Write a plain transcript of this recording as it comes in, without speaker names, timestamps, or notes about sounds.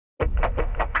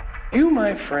You,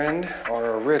 my friend,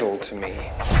 are a riddle to me.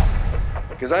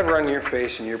 Because I've run your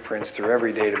face and your prints through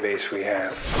every database we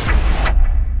have.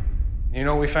 You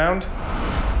know what we found?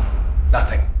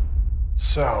 Nothing.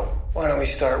 So, why don't we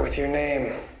start with your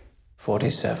name?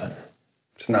 47.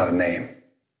 It's not a name.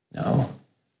 No,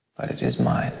 but it is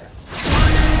mine.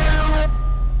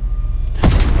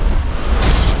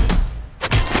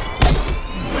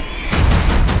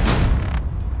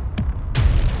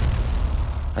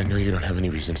 I know you don't have any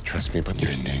reason to trust me, but you're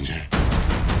in danger.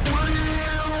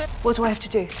 What do I have to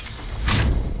do?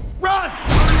 Run!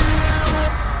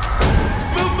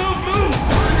 Move, move, move!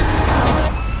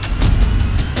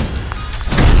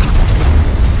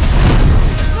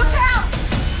 Look out!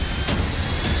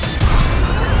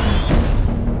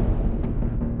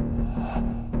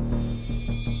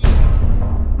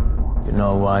 You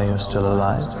know why you're still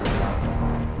alive?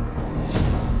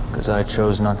 Because I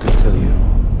chose not to kill you.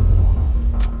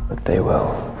 But they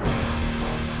will.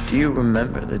 Do you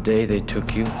remember the day they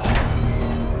took you?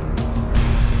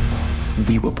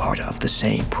 We were part of the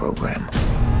same program.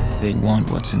 They want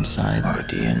what's inside our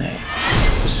DNA.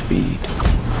 The speed.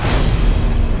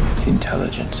 The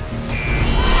intelligence.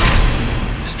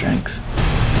 The strength.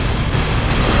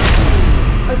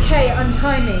 Okay,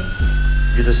 untie me.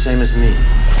 You're the same as me.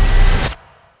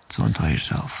 So untie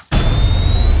yourself.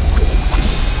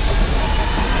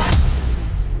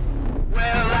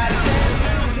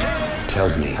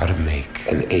 Tell me how to make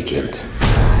an agent.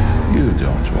 You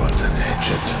don't want an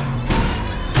agent.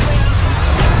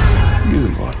 You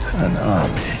want an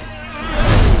army.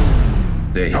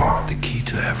 They are the key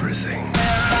to everything.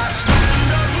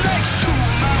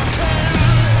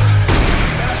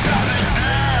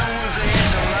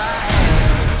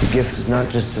 The gift is not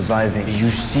just surviving. You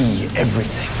see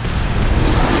everything.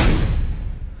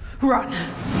 Run.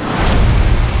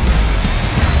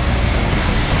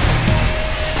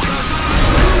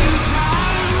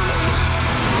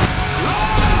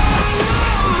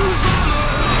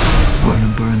 We're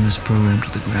gonna burn this program to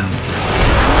the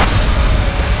ground.